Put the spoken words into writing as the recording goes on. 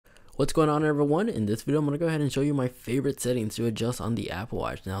What's going on, everyone? In this video I'm going to go ahead and show you my favorite settings to adjust on the Apple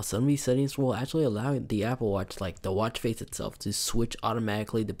Watch. Now some of these settings will actually allow the Apple Watch, like the watch face itself, to switch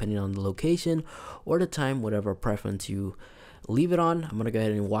automatically depending on the location or the time, whatever preference you leave it on. I'm going to go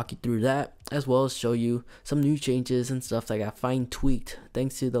ahead and walk you through that, as well as show you some new changes and stuff that got fine tweaked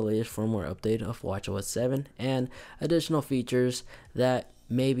thanks to the latest firmware update of watchOS 7 and additional features that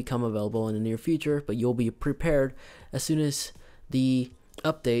may become available in the near future, but you'll be prepared as soon as the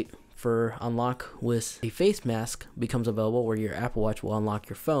update for unlock with a face mask becomes available, where your Apple Watch will unlock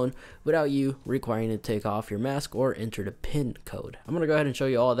your phone without you requiring to take off your mask or enter the PIN code. I'm going to go ahead and show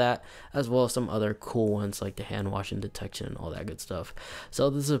you all that, as well as some other cool ones like the hand washing detection and all that good stuff.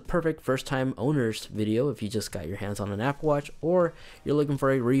 So this is a perfect first time owners video if you just got your hands on an Apple Watch, or you're looking for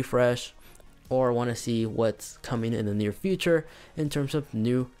a refresh, or want to see what's coming in the near future in terms of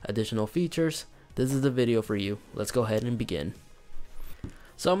new additional features. This is the video for you. Let's go ahead and begin.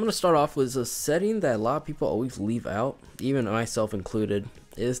 So I'm going to start off with a setting that a lot of people always leave out, even myself included,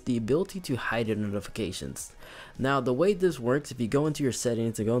 is the ability to hide your notifications. Now the way this works, if you go into your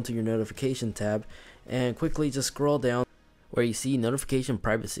settings and go into your notification tab and quickly just scroll down where you see notification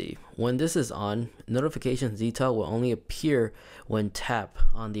privacy. When this is on, notifications detail will only appear when tap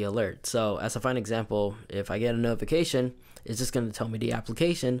on the alert. So as a fine example, if I get a notification, it's just going to tell me the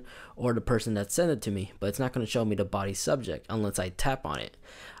application or the person that sent it to me, but it's not going to show me the body subject unless I tap on it.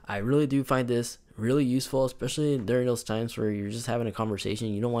 I really do find this really useful, especially during those times where you're just having a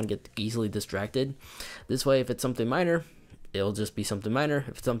conversation. You don't want to get easily distracted. This way, if it's something minor, it'll just be something minor.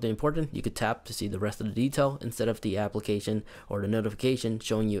 If it's something important, you could tap to see the rest of the detail instead of the application or the notification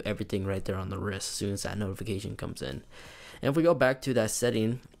showing you everything right there on the wrist as soon as that notification comes in. And if we go back to that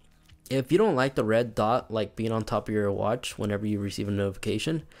setting, if you don't like the red dot like being on top of your watch whenever you receive a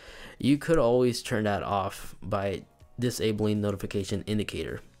notification, you could always turn that off by disabling notification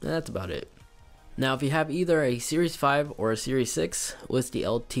indicator. And that's about it. Now if you have either a Series 5 or a Series 6 with the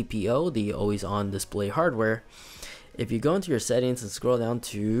LTPO, the always on display hardware, if you go into your settings and scroll down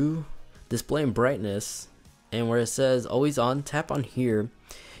to display and brightness, and where it says always on, tap on here.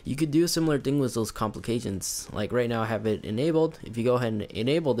 You could do a similar thing with those complications. Like right now I have it enabled. If you go ahead and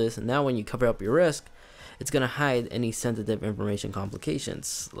enable this, and now when you cover up your wrist, it's going to hide any sensitive information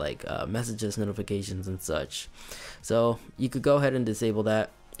complications like messages, notifications, and such. So you could go ahead and disable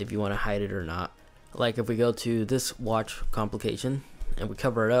that if you want to hide it or not. Like if we go to this watch complication and we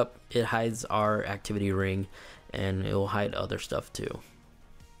cover it up, it hides our activity ring and it will hide other stuff too.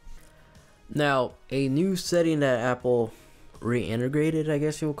 Now a new setting that Apple reintegrated, I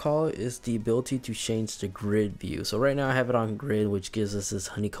guess you will call it, is the ability to change the grid view. So right now I have it on grid, which gives us this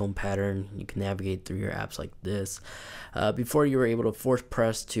honeycomb pattern. You can navigate through your apps like this. Before you were able to force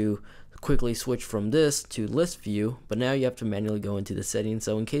press to quickly switch from this to list view, but now you have to manually go into the settings.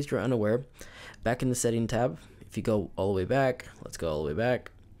 So in case you're unaware, back in the setting tab, if you go all the way back, let's go all the way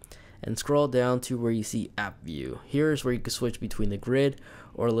back and scroll down to where you see app view. Here is where you can switch between the grid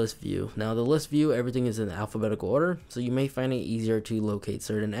or list view. Now the list view, everything is in alphabetical order, so you may find it easier to locate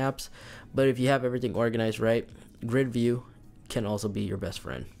certain apps, but if you have everything organized right, grid view can also be your best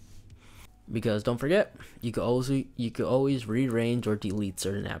friend. Because don't forget, you could always rearrange or delete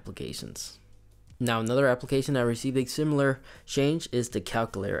certain applications. Now another application that received a similar change is the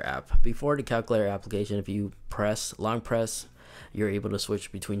calculator app. Before the calculator application, if you long press, you're able to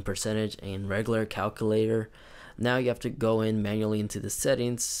switch between percentage and regular calculator. Now you have to go in manually into the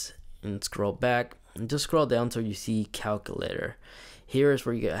settings and scroll back and just scroll down until you see calculator. Here is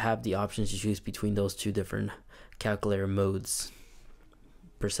where you have the options to choose between those two different calculator modes,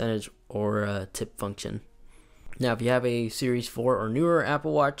 percentage or tip function. Now if you have a Series 4 or newer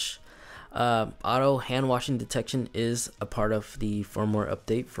Apple Watch, auto hand washing detection is a part of the firmware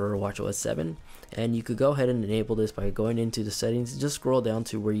update for watchOS 7, and you could go ahead and enable this by going into the settings and just scroll down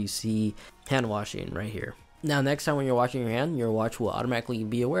to where you see hand washing right here. Now next time when you're washing your hand, your watch will automatically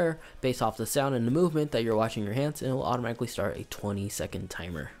be aware based off the sound and the movement that you're washing your hands, and it will automatically start a 20-second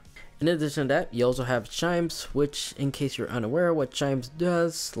timer. In addition to that, you also have chimes, which in case you're unaware what chimes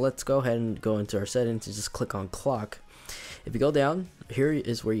does, let's go ahead and go into our settings and just click on clock. If you go down, here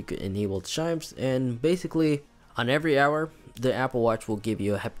is where you can enable chimes, and basically on every hour the Apple Watch will give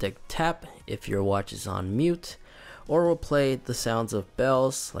you a haptic tap if your watch is on mute, or will play the sounds of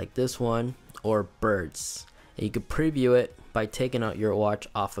bells like this one or birds. And you could preview it by taking out your watch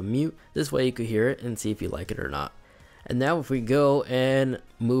off of mute. This way you could hear it and see if you like it or not. And now if we go and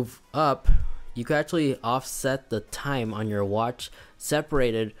move up, you can actually offset the time on your watch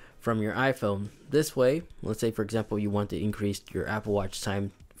separated from your iPhone. This way, let's say for example you want to increase your Apple Watch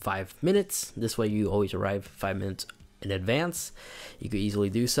time 5 minutes. This way you always arrive 5 minutes in advance, you could easily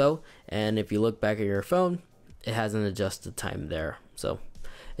do so. And if you look back at your phone, it hasn't adjusted time there. So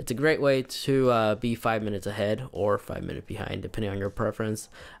it's a great way to be 5 minutes ahead or 5 minutes behind, depending on your preference.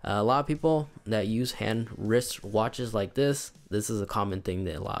 A lot of people that use hand wrist watches like this is a common thing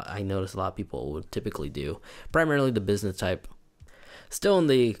that I notice a lot of people would typically do, primarily the business type. Still in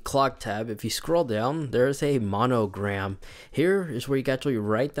the clock tab, if you scroll down, there's a monogram. Here is where you can actually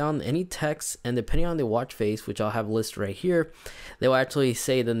write down any text, and depending on the watch face, which I'll have listed right here, they will actually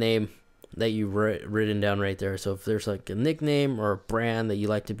say the name that you've written down right there. So if there's like a nickname or a brand that you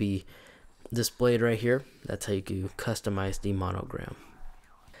like to be displayed right here, that's how you can customize the monogram.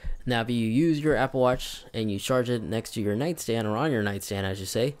 Now, if you use your Apple Watch and you charge it next to your nightstand, or on your nightstand, I should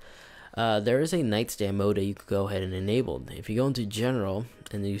say, there is a nightstand mode that you could go ahead and enable. If you go into general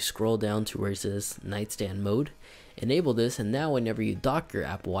and then you scroll down to where it says nightstand mode, enable this, and now whenever you dock your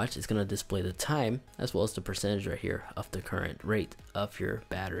Apple Watch, it's going to display the time as well as the percentage right here of the current rate of your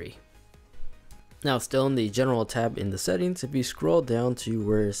battery. Now, still in the general tab in the settings, if you scroll down to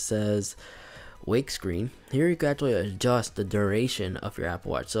where it says wake screen, here you can actually adjust the duration of your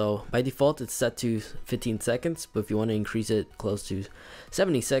Apple Watch. So by default it's set to 15 seconds, but if you want to increase it close to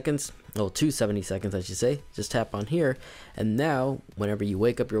 70 seconds, well, to 70 seconds I should say, just tap on here, and now whenever you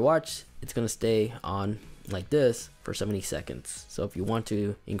wake up your watch, it's going to stay on like this for 70 seconds. So if you want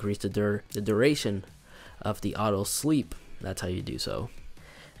to increase the duration of the auto sleep, that's how you do so.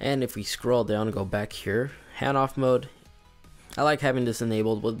 And if we scroll down and go back here, hand off mode, I like having this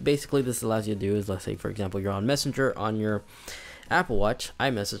enabled. What basically this allows you to do is, let's say for example you're on Messenger on your Apple Watch,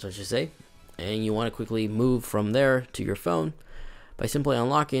 iMessage I should say, and you want to quickly move from there to your phone. By simply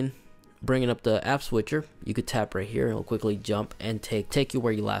unlocking, bringing up the app switcher, you could tap right here, it'll quickly jump and take you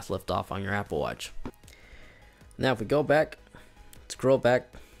where you last left off on your Apple Watch. Now if we go back, scroll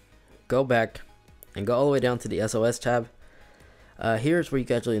back, go back, and go all the way down to the SOS tab, here's where you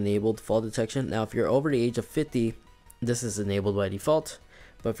can actually enable fall detection. Now if you're over the age of 50, this is enabled by default,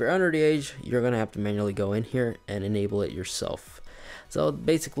 but if you're under the age, you're gonna have to manually go in here and enable it yourself. So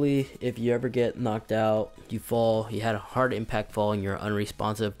basically, if you ever get knocked out, you fall, you had a hard impact fall and you're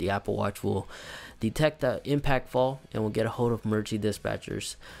unresponsive, the Apple Watch will detect that impact fall and will get a hold of emergency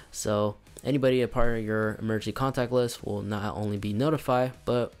dispatchers. So anybody a part of your emergency contact list will not only be notified,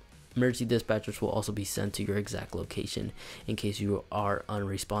 but emergency dispatchers will also be sent to your exact location in case you are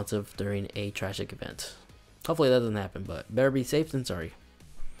unresponsive during a tragic event. Hopefully that doesn't happen, but better be safe than sorry.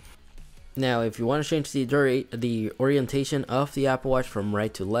 Now, if you want to change the orientation of the Apple Watch from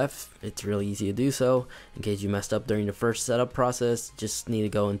right to left, it's really easy to do so. In case you messed up during the first setup process, just need to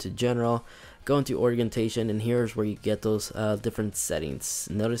go into general, go into orientation, and here's where you get those different settings.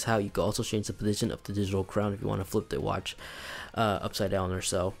 Notice how you can also change the position of the digital crown if you want to flip the watch upside down or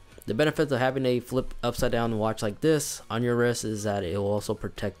so. The benefits of having a flip upside down watch like this on your wrist is that it will also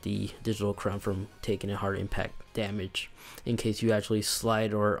protect the digital crown from taking a hard impact damage in case you actually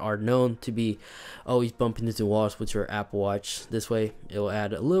slide or are known to be always bumping into walls with your Apple Watch. This way it will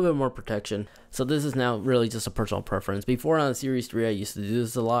add a little bit more protection. So this is now really just a personal preference. Before on the Series 3 I used to do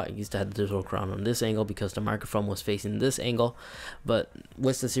this a lot. I used to have the digital crown on this angle because the microphone was facing this angle, but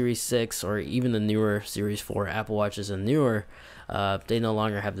with the Series 6 or even the newer Series 4 Apple Watches and newer, they no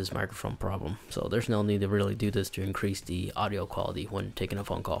longer have this microphone problem. So there's no need to really do this to increase the audio quality when taking a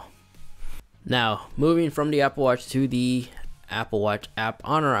phone call. Now, moving from the Apple Watch to the Apple Watch app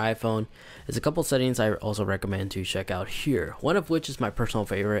on our iPhone, is a couple settings I also recommend to check out here. One of which is my personal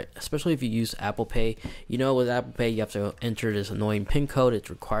favorite, especially if you use Apple Pay. You know, with Apple Pay, you have to enter this annoying PIN code. It's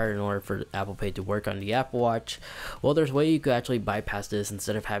required in order for Apple Pay to work on the Apple Watch. Well, there's a way you could actually bypass this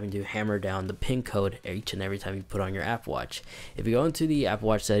instead of having to hammer down the PIN code each and every time you put on your Apple Watch. If you go into the Apple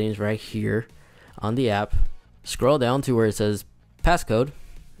Watch settings right here on the app, scroll down to where it says passcode,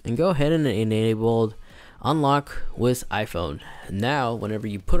 and go ahead and enable unlock with iPhone. Now, whenever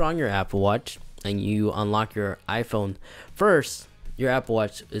you put on your Apple Watch and you unlock your iPhone first, your Apple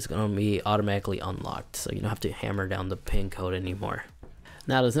Watch is going to be automatically unlocked, so you don't have to hammer down the PIN code anymore.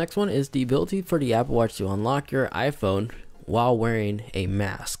 Now, this next one is the ability for the Apple Watch to unlock your iPhone while wearing a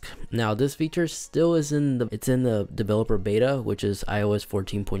mask. Now, this feature still is in the developer beta, which is iOS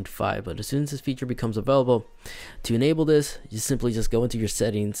 14.5, but as soon as this feature becomes available, to enable this, you simply just go into your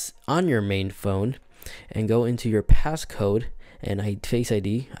settings on your main phone and go into your passcode and Face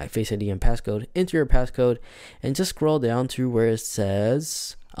ID and passcode, enter your passcode, and just scroll down to where it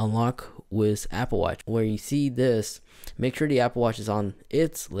says unlock with Apple Watch. Where you see this, make sure the Apple Watch is on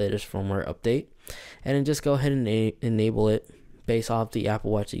its latest firmware update, and then just go ahead and enable it based off the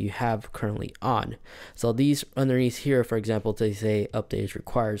Apple Watch that you have currently on. So these underneath here, for example, they say update is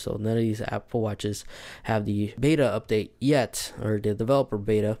required. So none of these Apple Watches have the beta update yet, or the developer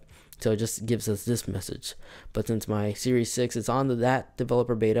beta. So it just gives us this message. But since my Series 6 is on that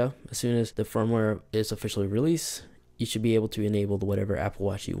developer beta, as soon as the firmware is officially released, you should be able to enable whatever Apple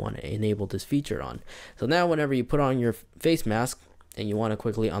Watch you want to enable this feature on. So now whenever you put on your face mask and you want to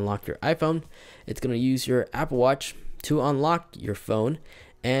quickly unlock your iPhone, it's going to use your Apple Watch to unlock your phone.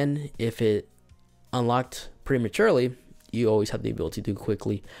 And if it unlocked prematurely, you always have the ability to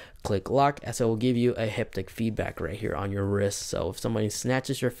quickly click lock, as it will give you a haptic feedback right here on your wrist. So if somebody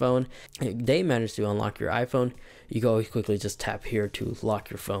snatches your phone, they manage to unlock your iPhone, you can always quickly just tap here to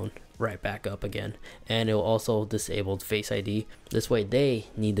lock your phone right back up again. And it will also disable Face ID. This way they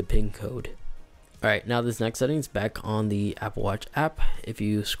need the PIN code. Alright, now this next setting is back on the Apple Watch app. If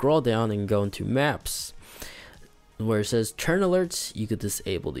you scroll down and go into Maps, where it says turn alerts, you could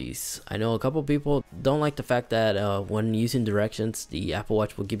disable these. I know a couple people don't like the fact that when using directions, the Apple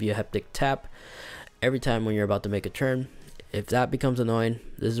Watch will give you a haptic tap every time when you're about to make a turn. If that becomes annoying,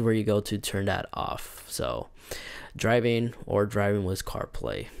 this is where you go to turn that off. So driving or driving with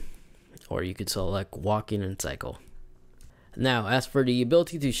CarPlay, or you could select walking and cycle. Now, as for the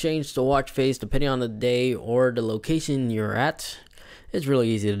ability to change the watch face depending on the day or the location you're at, it's really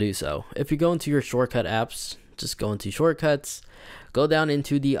easy to do so. If you go into your shortcut apps, just go into shortcuts, go down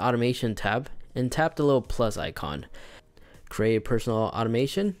into the automation tab and tap the little plus icon. Create a personal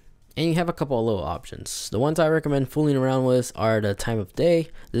automation, and you have a couple of little options. The ones I recommend fooling around with are the time of day.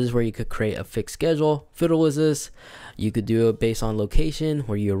 This is where you could create a fixed schedule. Fiddle with this. You could do it based on location,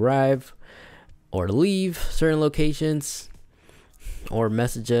 where you arrive or leave certain locations, or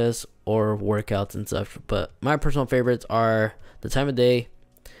messages or workouts and stuff. But my personal favorites are the time of day,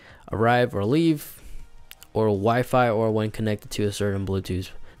 arrive or leave, or Wi-Fi, or when connected to a certain Bluetooth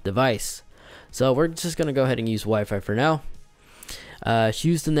device. So we're just gonna go ahead and use Wi-Fi for now.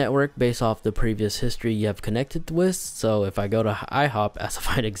 Choose the network based off the previous history you have connected with. So if I go to IHOP as a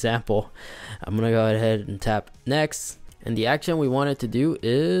fine example, I'm gonna go ahead and tap next, and the action we want it to do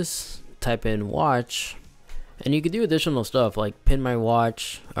is type in watch. And you could do additional stuff like pin my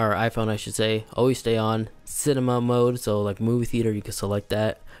watch, or iPhone I should say, always stay on, cinema mode, so like movie theater, you can select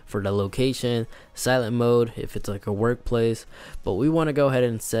that for the location, silent mode if it's like a workplace, but we want to go ahead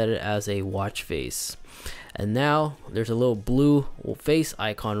and set it as a watch face. And now there's a little blue face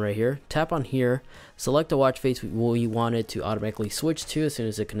icon right here. Tap on here, select the watch face we want it to automatically switch to as soon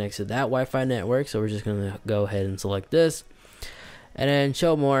as it connects to that Wi-Fi network. So we're just going to go ahead and select this, and then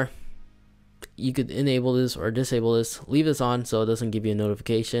show more. You could enable this or disable this, leave this on so it doesn't give you a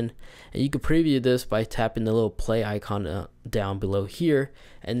notification, and you could preview this by tapping the little play icon down below here.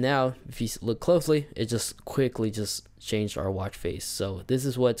 And now if you look closely, it just quickly just changed our watch face. So this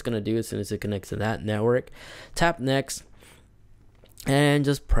is what it's going to do as soon as it connects to that network. Tap next and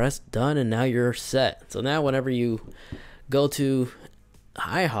just press done, and now you're set. So now whenever you go to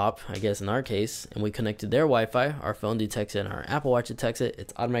IHOP, I guess in our case, and we connect to their Wi-Fi, our phone detects it and our Apple Watch detects it,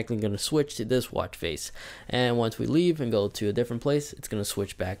 it's automatically going to switch to this watch face. And once we leave and go to a different place, it's going to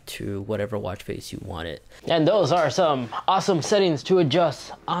switch back to whatever watch face you want it. And those are some awesome settings to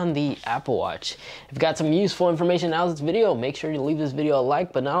adjust on the Apple Watch. If you got some useful information out of this video, make sure you leave this video a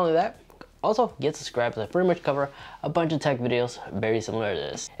like, but not only that, also get subscribed, as I pretty much cover a bunch of tech videos very similar to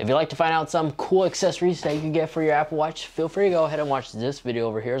this. If you'd like to find out some cool accessories that you can get for your Apple Watch, feel free to go ahead and watch this video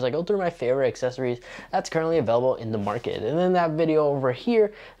over here as I go through my favorite accessories that's currently available in the market. And then that video over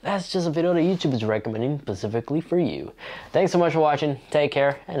here, that's just a video that YouTube is recommending specifically for you. Thanks so much for watching, take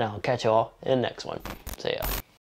care, and I'll catch you all in the next one. See ya.